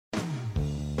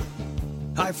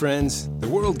Hi, friends. The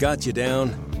world got you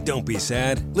down. Don't be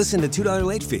sad. Listen to $2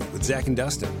 Late Fee with Zach and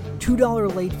Dustin.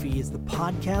 $2 Late Fee is the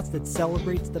podcast that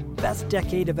celebrates the best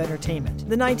decade of entertainment,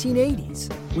 the 1980s.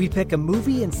 We pick a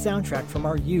movie and soundtrack from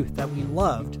our youth that we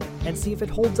loved and see if it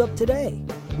holds up today.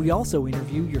 We also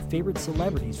interview your favorite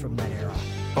celebrities from that era.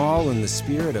 All in the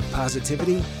spirit of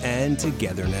positivity and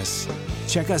togetherness.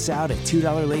 Check us out at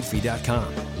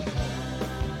 $2latefee.com.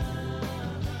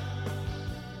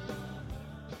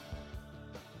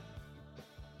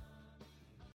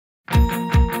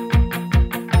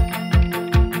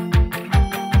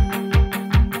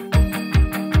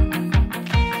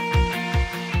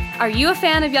 Are you a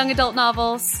fan of young adult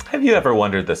novels? Have you ever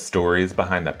wondered the stories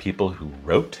behind the people who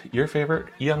wrote your favorite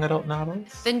young adult novels?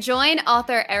 Then join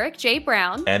author Eric J.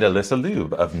 Brown And Alyssa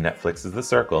Lube of Netflix's The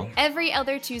Circle every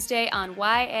other Tuesday on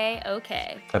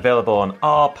YAOK. Available on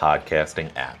all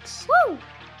podcasting apps. Woo!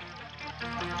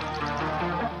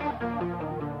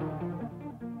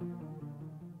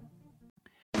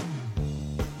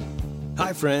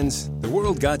 Hi, friends. The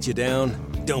world got you down.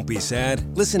 Don't be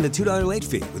sad. Listen to $2 Late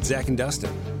Fee with Zach and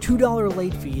Dustin. $2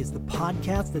 Late Fee is the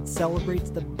podcast that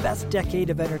celebrates the best decade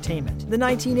of entertainment, the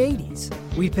 1980s.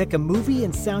 We pick a movie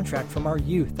and soundtrack from our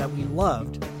youth that we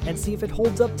loved and see if it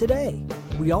holds up today.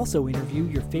 We also interview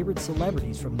your favorite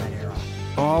celebrities from that era.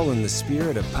 All in the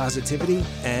spirit of positivity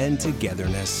and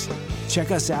togetherness. Check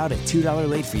us out at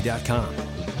 $2latefee.com.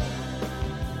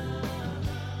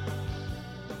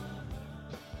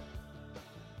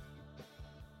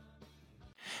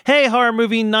 Hey, Horror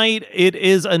Movie Night. It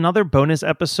is another bonus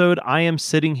episode. I am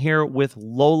sitting here with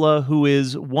Lola, who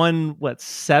is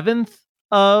seventh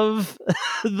of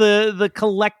the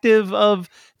collective of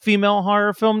female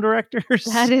horror film directors.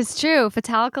 That is true.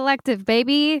 Fatale Collective,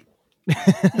 baby.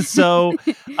 So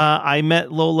I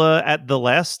met Lola at the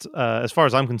last, as far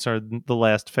as I'm concerned, the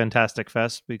last Fantastic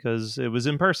Fest because it was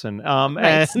in person.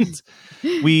 Right. And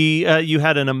you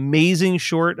had an amazing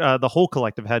short. The whole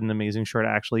collective had an amazing short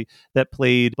actually that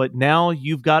played. But now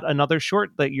you've got another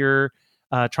short that you're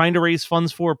trying to raise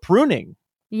funds for, Pruning.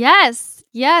 Yes.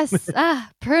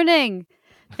 Pruning.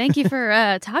 Thank you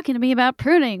for talking to me about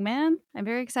Pruning, man. I'm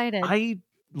very excited. I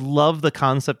love the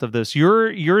concept of this.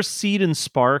 Your Seed and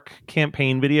Spark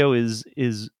campaign video is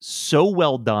so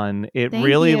well done. It Thank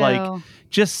really you.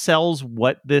 just sells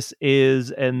what this is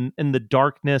and the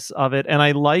darkness of it. And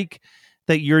I like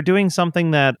that you're doing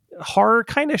something that horror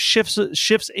kind of shifts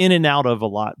in and out of a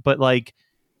lot. But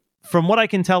from what I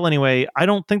can tell anyway, I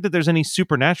don't think that there's any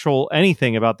supernatural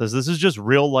anything about this. This is just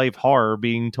real life horror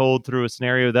being told through a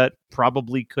scenario that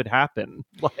probably could happen.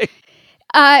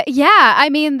 Yeah, I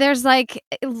mean, there's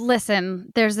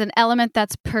there's an element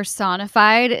that's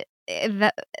personified,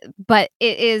 but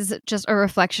it is just a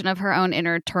reflection of her own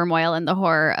inner turmoil and the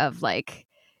horror of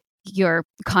your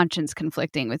conscience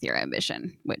conflicting with your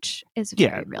ambition, which is a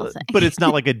very real thing. But it's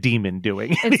not like a demon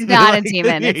doing it. It's not a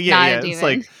demon. It's not a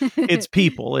demon. It's it's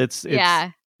people. It's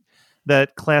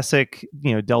that classic,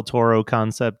 Del Toro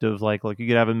concept of look, you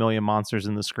could have a million monsters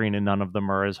in the screen and none of them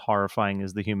are as horrifying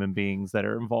as the human beings that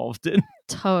are involved in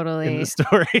the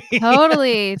story.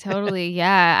 Totally.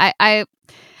 Yeah.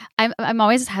 I'm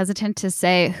always hesitant to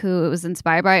say who it was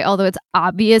inspired by, although it's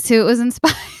obvious who it was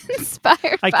inspired by.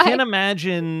 I can't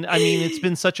imagine. I mean, it's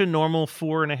been such a normal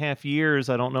 4.5 years.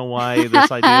 I don't know why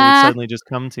this idea would suddenly just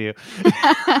come to you.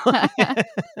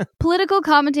 Political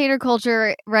commentator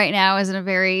culture right now is in a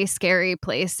very scary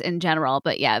place in general.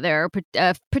 But yeah, there are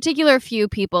a particular few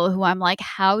people who I'm like,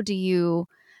 how do you,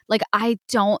 I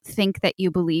don't think that you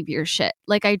believe your shit.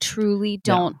 I truly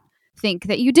don't think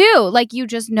that you do. You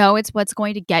just know it's what's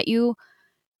going to get you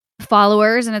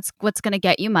followers and it's what's going to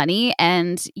get you money,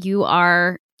 and you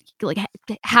are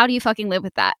how do you fucking live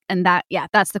with that? And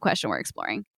that's the question we're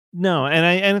exploring. No, and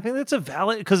I think that's a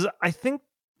valid, because I think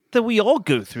that we all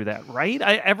go through that, right?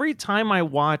 Every time I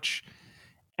watch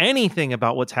anything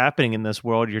about what's happening in this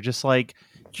world, you're just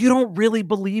you don't really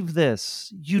believe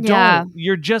this. You don't.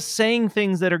 You're just saying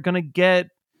things that are going to get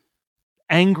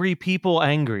angry people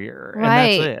angrier,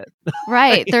 right. And that's it.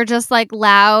 Right. They're just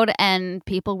loud and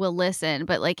people will listen,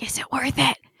 but is it worth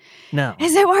it? No.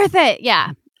 Is it worth it?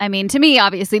 Yeah. I mean, to me,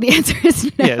 obviously the answer is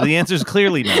no. Yeah, the answer is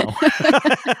clearly no.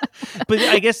 But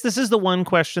I guess this is the one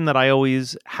question that I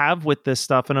always have with this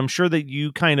stuff, and I'm sure that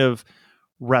you kind of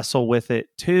wrestle with it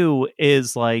too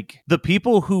is like the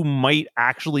people who might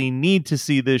actually need to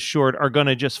see this short are going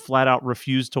to just flat out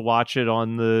refuse to watch it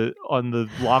on the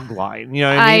log line. You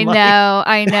know what I mean?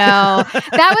 I know.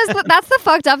 That's the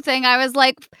fucked up thing. I was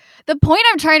like, the point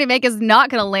I'm trying to make is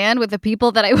not going to land with the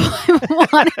people that I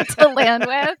wanted to land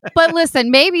with. But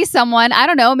listen, maybe someone, I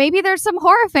don't know, maybe there's some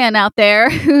horror fan out there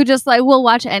who just like will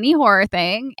watch any horror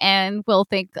thing and will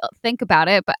think about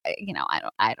it. But you know,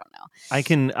 I don't know.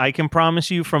 I can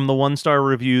promise you from the 1-star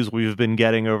reviews we've been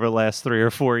getting over the last 3 or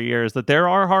 4 years that there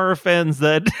are horror fans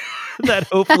that that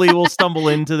hopefully will stumble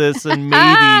into this and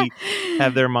maybe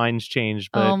have their minds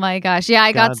changed. But oh my gosh. Yeah,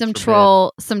 I got God some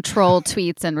forbid. troll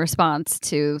tweets in response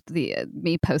to the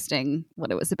me posting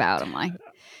what it was about. I'm like,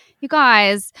 you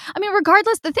guys, I mean,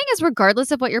 the thing is,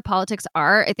 regardless of what your politics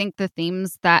are, I think the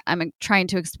themes that I'm trying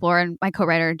to explore and my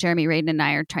co-writer Jeremy Radin and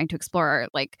I are trying to explore are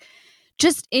like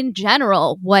just in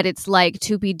general what it's like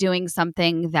to be doing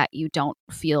something that you don't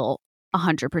feel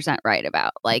 100% right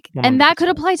about, like, 100%. And that could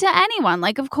apply to anyone.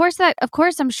 Like, of course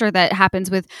I'm sure that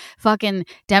happens with fucking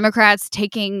Democrats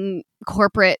taking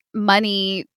corporate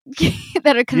money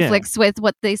that it conflicts with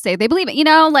what they say they believe in. You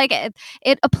know, like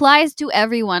it applies to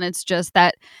everyone. It's just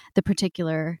that the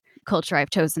particular culture I've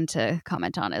chosen to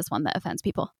comment on is one that offends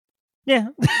people. Yeah,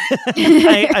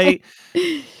 they're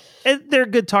a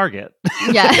good target.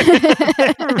 Yeah,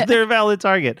 they're a valid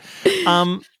target.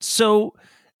 So.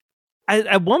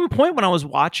 At one point when I was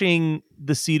watching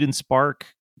the Seed and Spark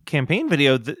campaign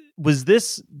video, was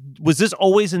this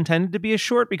always intended to be a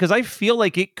short? Because I feel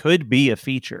like it could be a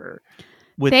feature.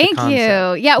 Thank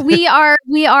you. Yeah, we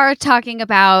are talking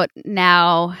about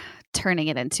now turning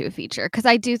it into a feature because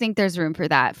I do think there's room for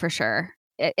that for sure.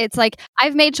 It's like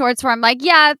I've made shorts where I'm like,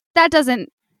 yeah, that doesn't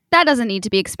need to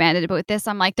be expanded. But with this,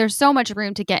 I'm like, there's so much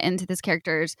room to get into this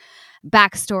character's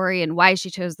backstory and why she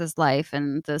chose this life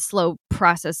and the slow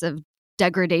process of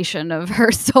degradation of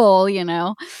her soul, you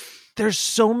know. There's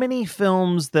so many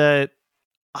films that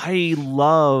I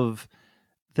love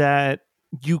that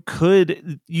you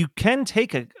can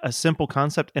take a simple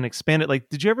concept and expand it. Like,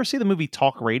 did you ever see the movie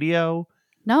Talk Radio?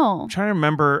 No. I'm trying to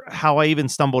remember how I even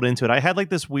stumbled into it. I had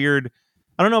like this weird,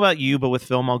 I don't know about you, but with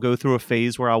film, I'll go through a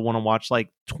phase where I want to watch like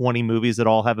 20 movies that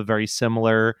all have a very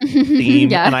similar theme.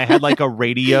 Yeah. And I had like a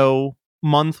radio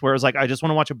month where it was like, I just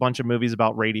want to watch a bunch of movies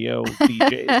about radio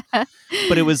DJs.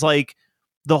 But it was like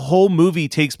the whole movie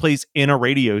takes place in a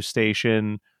radio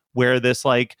station where this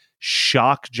like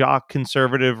shock jock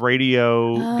conservative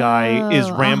radio guy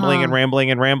is rambling and rambling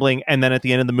and rambling. And then at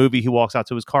the end of the movie, he walks out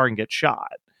to his car and gets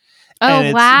shot.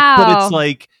 Wow. But it's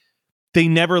like, they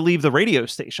never leave the radio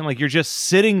station. Like, you're just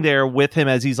sitting there with him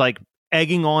as he's like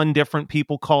egging on different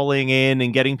people calling in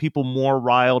and getting people more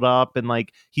riled up. And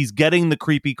like, he's getting the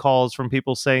creepy calls from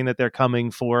people saying that they're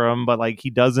coming for him, but like, he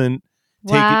doesn't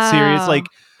take it serious. Like,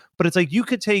 but it's like, you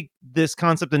could take this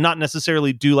concept and not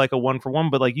necessarily do like a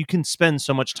 1-for-1, but like, you can spend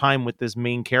so much time with this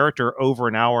main character over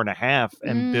an hour and a half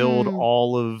and build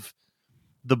all of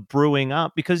the brewing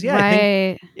up. Because I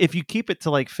think if you keep it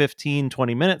to like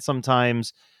 15-20 minutes,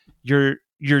 sometimes you're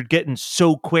getting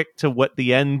so quick to what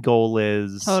the end goal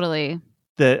is. Totally.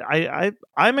 That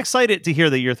I'm excited to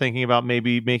hear that you're thinking about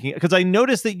maybe making, because I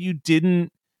noticed that you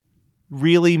didn't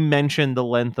really mention the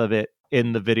length of it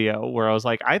in the video, where I was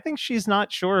like, I think she's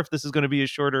not sure if this is going to be a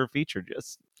shorter feature.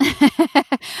 Just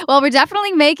well, we're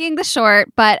definitely making the short,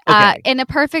 but in a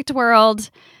perfect world,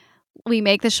 we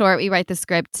make the short, we write the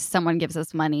script, someone gives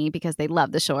us money because they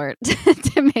love the short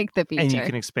to make the feature, and you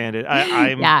can expand it.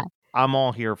 I'm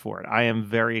all here for it. I am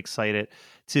very excited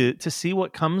to see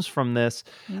what comes from this.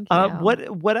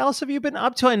 What else have you been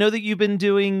up to? I know that you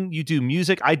do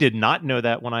music. I did not know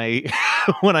that when I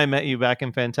when I met you back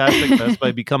in Fantastic Fest, but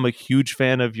I become a huge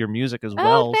fan of your music as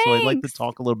well. So I'd like to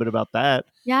talk a little bit about that.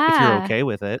 Yeah. If you're okay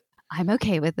with it. I'm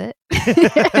okay with it.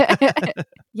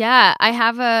 Yeah, I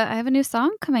have a new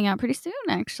song coming out pretty soon,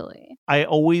 actually. I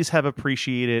always have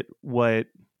appreciated what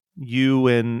you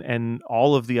and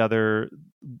all of the other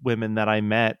women that I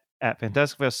met at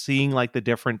Fantastic Fest, seeing like the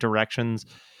different directions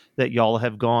that y'all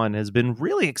have gone has been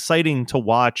really exciting to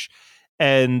watch.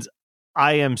 And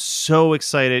I am so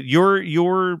excited.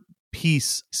 Your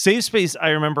piece, Safe Space, I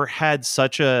remember had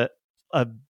such a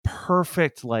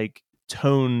perfect like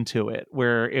tone to it,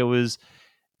 where it was,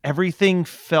 everything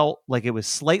felt like it was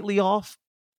slightly off,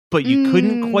 but you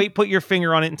couldn't quite put your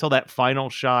finger on it until that final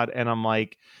shot. And I'm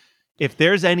like, if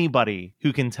there's anybody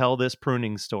who can tell this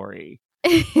pruning story,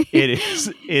 it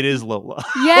is Lola.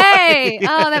 Yay!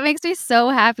 Oh, that makes me so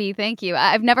happy. Thank you.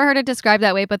 I've never heard it described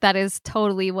that way, but that is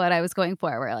totally what I was going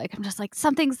for. Where like, I'm just like,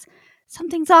 something's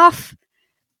off.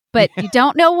 but you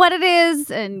don't know what it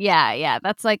is. And yeah,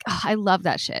 that's like, I love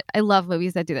that shit. I love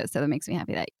movies that do that. So that makes me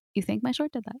happy that you think my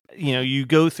short did that. You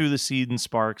go through the Seed and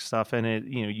Spark stuff, and it,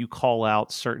 you call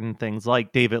out certain things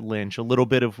like David Lynch, a little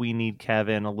bit of We Need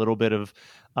Kevin, a little bit of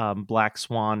Black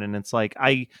Swan, and it's like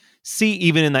I see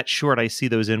even in that short, I see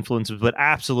those influences, but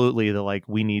absolutely the like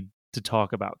we need to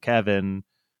talk about Kevin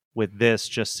with this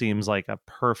just seems like a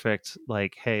perfect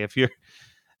like, hey, if you're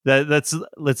that's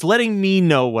letting me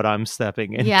know what I'm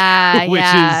stepping in, which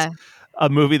is a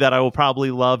movie that I will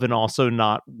probably love and also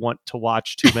not want to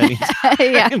watch too many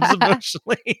times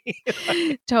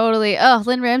emotionally. Totally. Oh,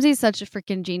 Lynn Ramsey's such a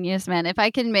freaking genius, man. If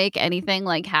I can make anything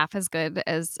like half as good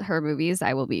as her movies,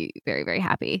 I will be very, very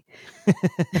happy.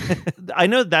 I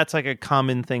know that's like a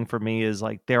common thing for me is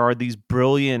like there are these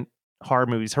brilliant horror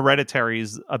movies. Hereditary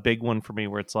is a big one for me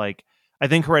where it's like, I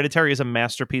think Hereditary is a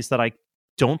masterpiece that I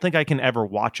don't think I can ever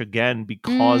watch again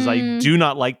because I do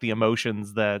not like the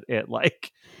emotions that it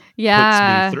like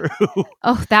puts me through.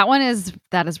 Oh, that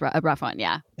is a rough one.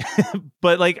 Yeah.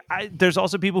 But like, there's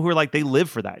also people who are like, they live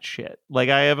for that shit. Like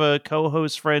I have a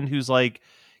co-host friend who's like,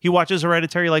 he watches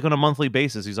Hereditary like on a monthly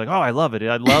basis. He's like, oh, I love it.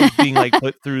 I love being like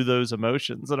put through those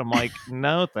emotions. And I'm like,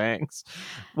 no, thanks.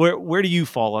 Where do you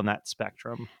fall on that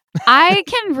spectrum? I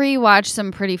can rewatch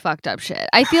some pretty fucked up shit.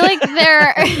 I feel like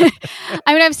I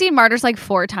mean, I've seen Martyrs like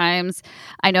 4 times.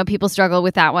 I know people struggle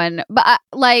with that one, but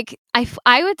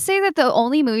I would say that the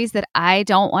only movies that I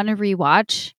don't want to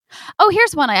rewatch. Oh,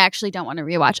 here's one I actually don't want to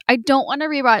rewatch. I don't want to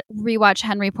rewatch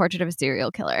Henry Portrait of a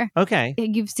Serial Killer. Okay.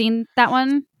 You've seen that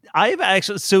one? I've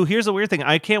actually, so here's the weird thing.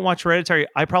 I can't watch Hereditary.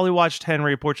 I probably watched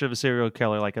Henry Portrait of a Serial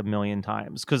Killer like 1,000,000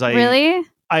 times because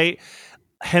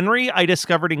Henry, I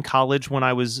discovered in college when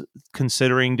I was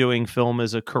considering doing film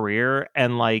as a career,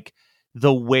 and like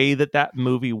the way that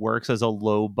movie works as a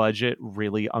low budget,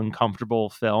 really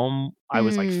uncomfortable film, I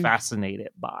was like fascinated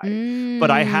by, but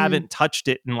I haven't touched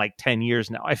it in like 10 years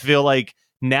now. I feel like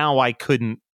now I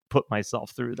couldn't put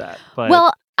myself through that. But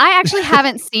well, I actually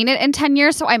haven't seen it in 10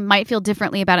 years, so I might feel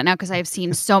differently about it now because I've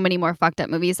seen so many more fucked up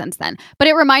movies since then. But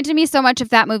it reminded me so much of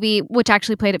that movie, which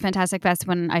actually played at Fantastic Fest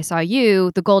when I saw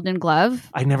you, The Golden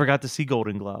Glove. I never got to see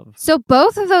Golden Glove. So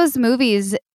both of those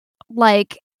movies,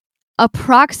 like,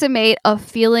 approximate a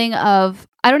feeling of,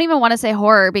 I don't even want to say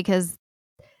horror because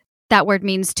that word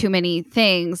means too many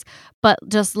things, but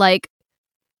just like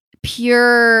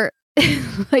pure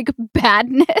like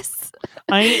badness.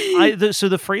 So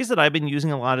the phrase that I've been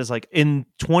using a lot is like in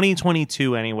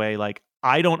 2022 anyway, like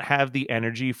I don't have the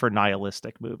energy for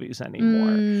nihilistic movies anymore.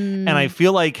 And I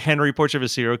feel like Henry Portrait of a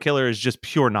Serial Killer is just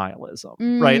pure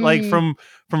nihilism, right? Like from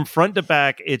front to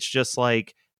back, it's just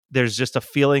like there's just a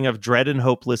feeling of dread and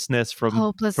hopelessness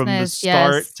from the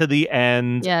start to the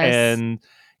end. And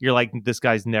you're like, this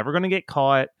guy's never going to get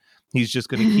caught. He's just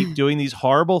going to keep doing these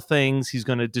horrible things. He's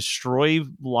going to destroy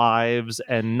lives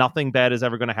and nothing bad is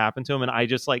ever going to happen to him. And I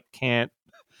just like can't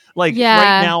right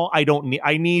now. I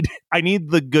need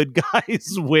the good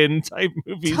guys win type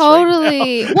movies.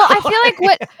 Totally. Right well, I feel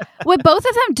like what both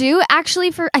of them do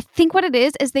actually I think what it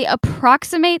is they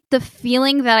approximate the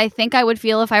feeling that I think I would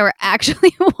feel if I were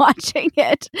actually watching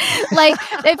it. Like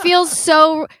it feels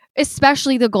so,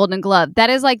 especially The Golden Glove. That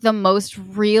is like the most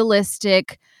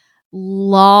realistic,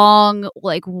 long,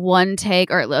 like one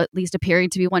take, or at least appearing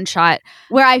to be one shot,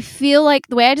 where I feel like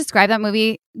the way I describe that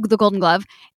movie, The Golden Glove,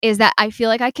 is that I feel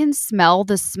like I can smell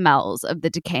the smells of the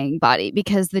decaying body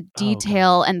because the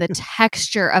detail and the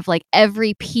texture of like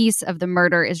every piece of the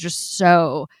murder is just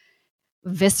so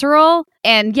visceral.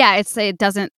 And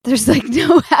there's like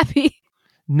no happy.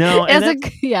 No,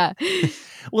 yeah.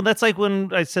 Well, that's like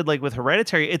when I said like with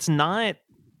Hereditary, it's not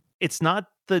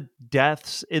the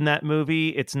deaths in that movie.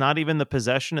 It's not even the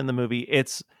possession in the movie.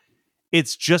 It's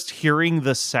just hearing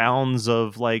the sounds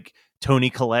of like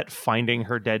Toni Collette finding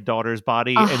her dead daughter's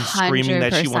body 100%. And screaming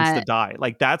that she wants to die.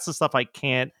 Like that's the stuff I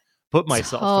can't put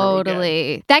myself through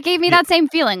again. That gave me that same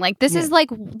feeling. Like this is like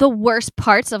the worst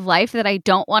parts of life that I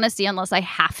don't want to see unless I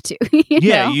have to. You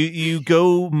know? You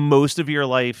go most of your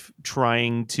life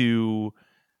trying to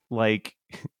like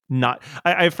not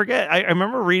I forget. I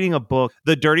remember reading a book.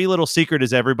 The dirty little secret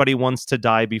is everybody wants to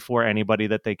die before anybody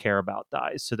that they care about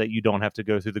dies, so that you don't have to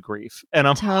go through the grief. And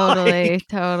I'm totally.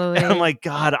 And I'm like,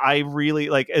 God, I really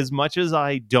like, as much as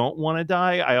I don't want to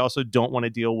die, I also don't want to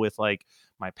deal with like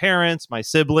my parents, my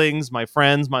siblings, my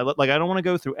friends, I don't want to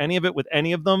go through any of it with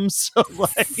any of them. So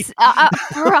like,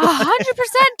 for 100%,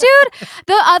 dude.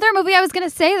 The other movie I was gonna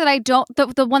say that I don't,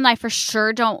 the one I for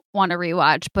sure don't want to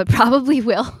rewatch, but probably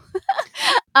will.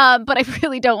 But I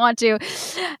really don't want to.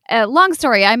 Long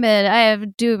story. I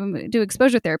do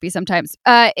exposure therapy sometimes.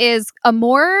 Is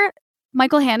Amor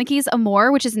Michael Haneke's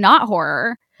Amour, which is not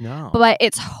horror. No. But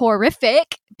it's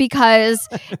horrific because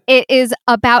it is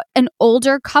about an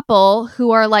older couple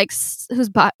who are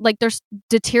they're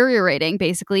deteriorating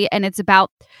basically, and it's about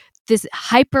this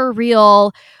hyper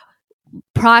real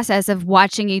process of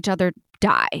watching each other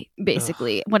die,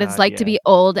 basically. What it's like to be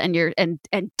old and you're and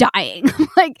dying.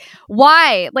 Like,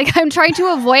 why? Like, I'm trying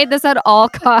to avoid this at all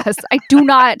costs. I do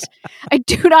not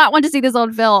want to see this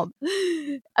old film.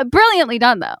 Brilliantly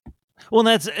done though. Well,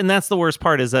 that's the worst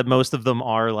part, is that most of them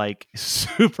are like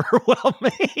super well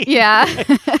made. Yeah.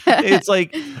 It's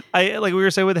like we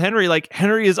were saying with Henry, like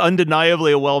Henry is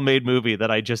undeniably a well made movie that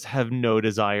I just have no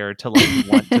desire to like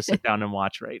want to sit down and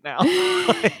watch right now.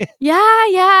 Yeah.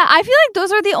 I feel like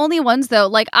those are the only ones though.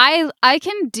 Like I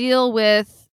can deal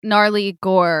with gnarly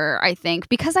gore, I think,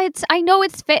 because I know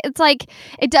it's like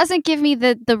it doesn't give me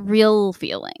the real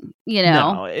feeling, you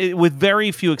know. No, with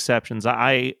very few exceptions.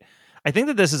 I think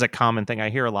that this is a common thing. I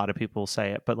hear a lot of people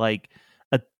say it, but like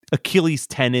Achilles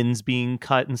tendons being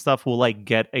cut and stuff will like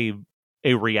get a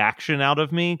reaction out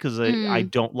of me because I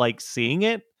don't like seeing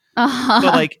it. But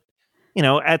like, you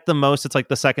know, at the most, it's like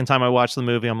the second time I watch the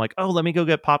movie, I'm like, oh, let me go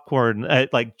get popcorn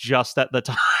at just at the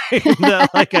time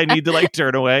that like I need to like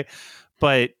turn away.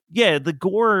 But yeah, the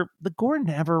gore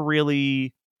never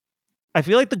really. I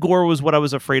feel like the gore was what I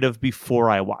was afraid of before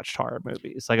I watched horror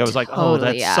movies. Like I was like, oh,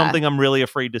 that's something I'm really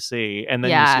afraid to see. And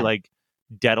then you see like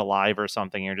Dead Alive or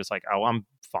something. You're just like, oh, I'm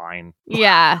fine.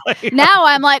 Yeah. Now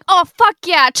I'm like, oh, fuck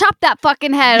yeah. Chop that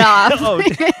fucking head off.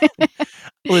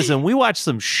 Listen, we watch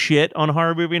some shit on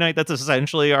Horror Movie Night. That's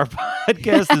essentially our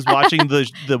podcast, is watching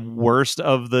the worst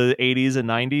of the 80s and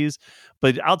 90s.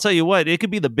 But I'll tell you what, it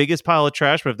could be the biggest pile of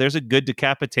trash, but if there's a good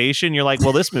decapitation, you're like,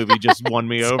 well, this movie just won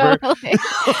me over. Totally.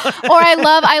 Or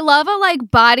I love a like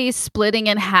body splitting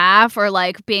in half or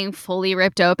like being fully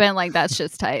ripped open. Like that's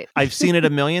just tight. I've seen it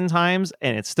a million times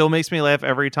and it still makes me laugh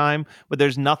every time. But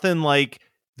there's nothing like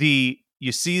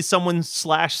you see someone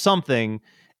slash something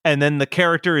and then the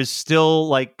character is still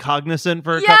like cognizant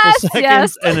for a couple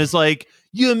seconds and is like,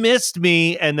 you missed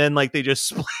me, and then like they just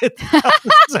split down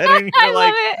the center, and you're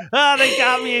like, they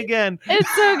got me again.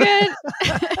 It's so good.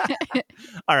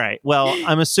 All right, well,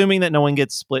 I'm assuming that no one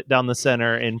gets split down the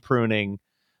center in Pruning.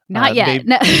 Not yet.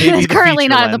 Maybe it's currently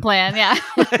not in the plan. Yeah.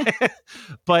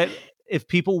 But if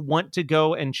people want to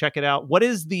go and check it out, what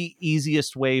is the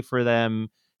easiest way for them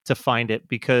to find it?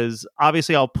 Because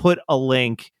obviously I'll put a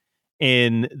link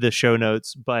in the show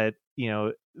notes, but you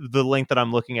know, the link that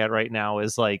I'm looking at right now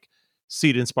is like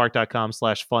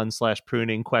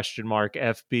seedandspark.com/fun/pruning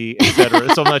FB,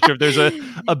 etc. So I'm not sure if there's a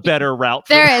better route.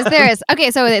 There is.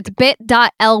 Okay, so it's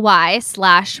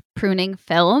bit.ly/pruning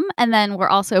film, and then we're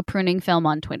also pruning film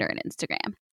on Twitter and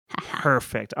Instagram.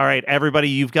 Perfect. All right, everybody,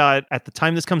 you've got, at the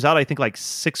time this comes out, I think like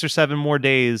 6 or 7 more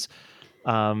days.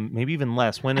 Maybe even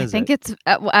less. When is it? I think it's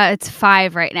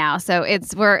 5 right now, so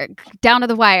we're down to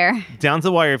the wire. Down to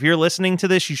the wire. If you're listening to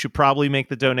this, you should probably make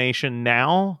the donation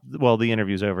now. Well, the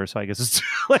interview's over, so I guess it's too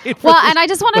late. Well, and I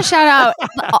just want to shout out,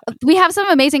 we have some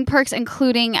amazing perks,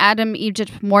 including Adam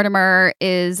Egypt Mortimer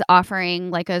is offering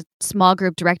like a small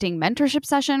group directing mentorship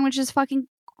session, which is fucking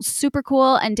super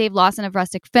cool. And Dave Lawson of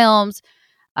Rustic Films,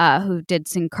 who did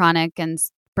Synchronic and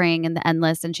Spring and The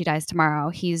Endless and She Dies Tomorrow,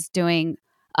 he's doing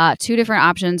 2 different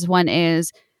options. One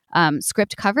is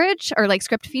script coverage or like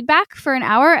script feedback for an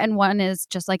hour, and one is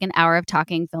just like an hour of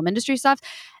talking film industry stuff.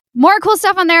 More cool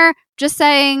stuff on there. Just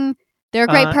saying, they're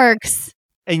great perks.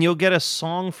 And you'll get a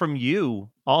song from you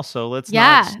also. Let's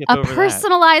not skip over a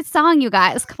personalized song, you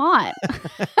guys. Come on.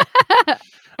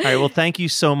 All right. Well, thank you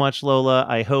so much, Lola.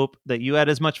 I hope that you had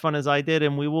as much fun as I did,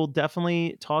 and we will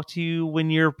definitely talk to you when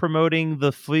you're promoting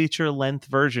the feature-length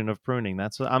version of Pruning.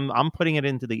 That's what I'm putting it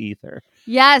into the ether.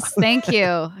 Yes, thank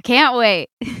you. Can't wait.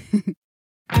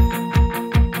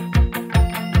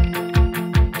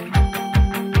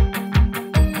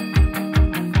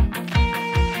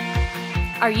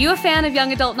 Are you a fan of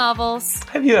young adult novels?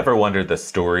 Have you ever wondered the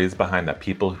stories behind the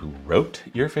people who wrote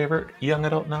your favorite young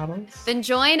adult novels? Then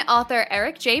join author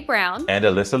Eric J. Brown and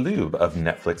Alyssa Lube of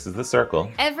Netflix's The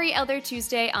Circle every other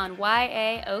Tuesday on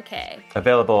YAOK.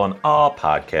 Available on all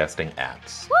podcasting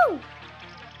apps. Woo!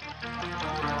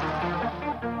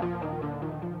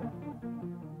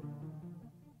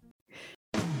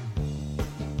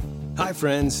 Hi,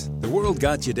 friends. The world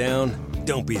got you down.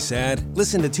 Don't be sad.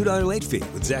 Listen to $2 Late Fee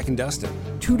with Zach and Dustin.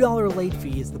 $2 Late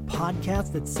Fee is the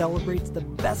podcast that celebrates the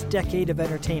best decade of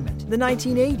entertainment, the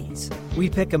 1980s.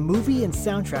 We pick a movie and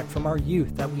soundtrack from our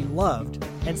youth that we loved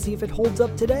and see if it holds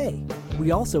up today. We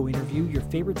also interview your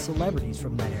favorite celebrities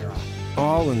from that era.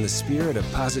 all in the spirit of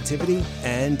positivity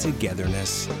and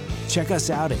togetherness. Check us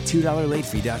out at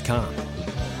 $2LateFee.com.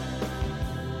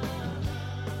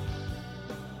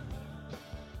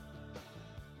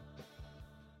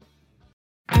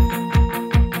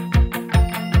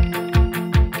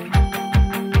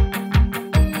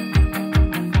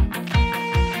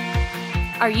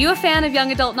 Are you a fan of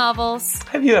young adult novels?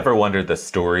 Have you ever wondered the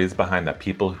stories behind the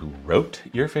people who wrote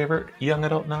your favorite young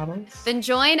adult novels? Then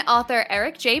join author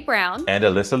Eric J. Brown And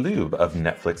Alyssa Lube of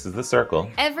Netflix's The Circle.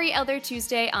 every other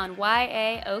Tuesday on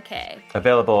YAOK.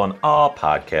 Available on all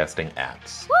podcasting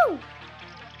apps. Woo!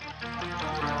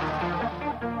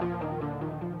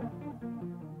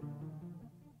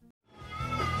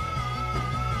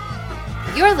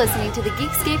 You're listening to the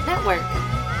Geekscape Network.